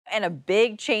And a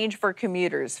big change for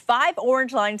commuters. 5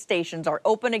 Orange Line stations are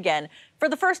open again for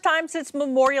the first time since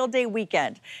Memorial Day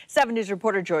weekend. 7 News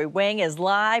reporter Joy Wang is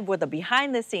live with a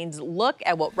behind-the-scenes look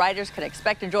at what riders can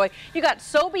expect. And Joy, you got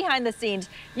so behind the scenes,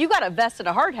 you got a vest and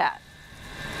a hard hat.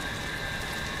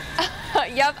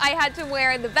 Yep, I had to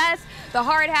wear the vest, the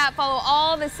hard hat, follow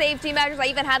all the safety measures. I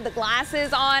even had the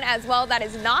glasses on as well. That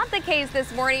is not the case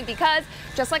this morning because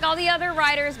just like all the other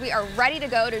riders, we are ready to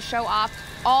go to show off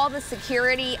all the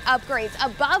security upgrades.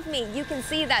 Above me, you can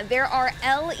see that there are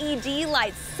LED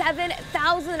lights,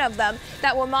 7,000 of them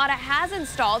that WMATA has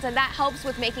installed, and that helps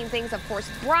with making things, of course,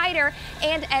 brighter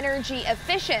and energy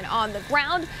efficient. On the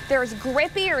ground, there's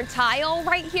grippier tile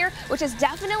right here, which has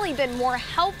definitely been more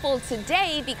helpful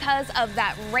today because of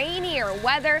that rainier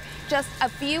weather. Just a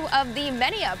few of the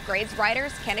many upgrades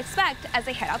riders can expect as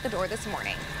they head out the door this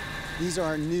morning. These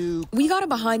are new. We got a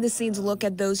behind-the-scenes look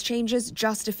at those changes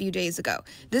just a few days ago.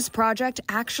 This project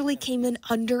actually came in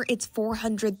under its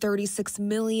 $436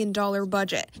 million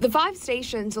budget. The 5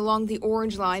 stations along the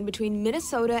Orange Line between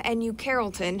Minnesota and New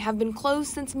Carrollton have been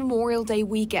closed since Memorial Day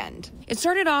weekend. It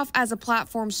started off as a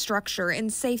platform structure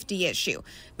and safety issue,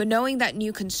 but knowing that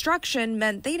new construction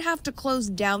meant they'd have to close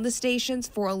down the stations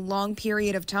for a long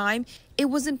period of time, it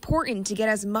was important to get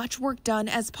as much work done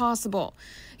as possible.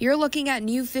 You're looking at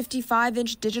new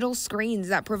 55-inch digital screens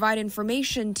that provide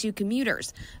information to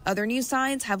commuters. Other new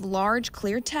signs have large,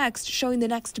 clear text showing the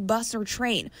next bus or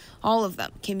train. All of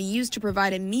them can be used to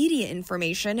provide immediate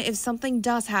information if something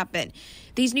does happen.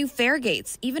 These new fare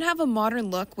gates even have a modern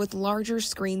look with larger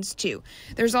screens too.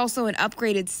 There's also an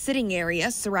upgraded sitting area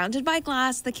surrounded by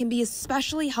glass that can be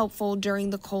especially helpful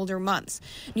during the colder months.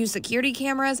 New security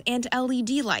cameras and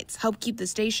LED lights help keep the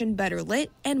station better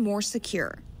lit and more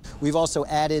secure. We've also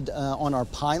added on our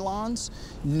pylons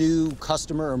new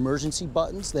customer emergency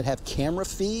buttons that have camera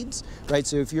feeds, right?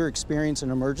 So if you're experiencing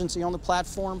an emergency on the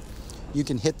platform, you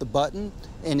can hit the button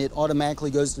and it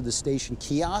automatically goes to the station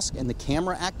kiosk and the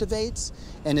camera activates.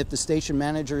 And if the station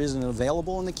manager isn't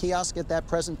available in the kiosk at that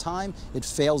present time, it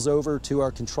fails over to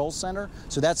our control center.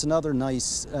 So that's another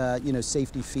nice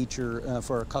safety feature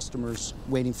for our customers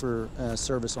waiting for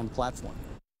service on the platform.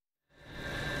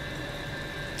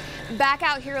 Back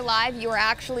out here live, you are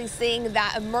actually seeing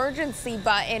that emergency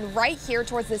button right here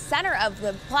towards the center of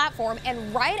the platform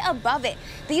and right above it.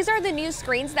 These are the new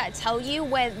screens that tell you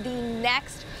when the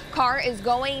next car is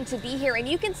going to be here, and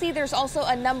you can see there's also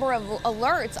a number of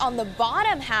alerts on the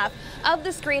bottom half of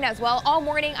the screen as well. All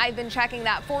morning I've been checking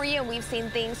that for you, and we've seen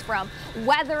things from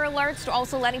weather alerts to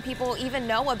also letting people even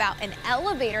know about an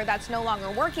elevator that's no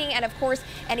longer working, and of course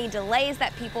any delays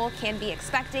that people can be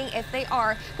expecting if they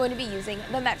are going to be using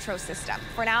the metro system.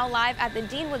 For now, live at the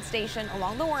Deanwood station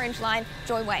along the Orange Line,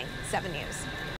 Joy Wang, 7 News.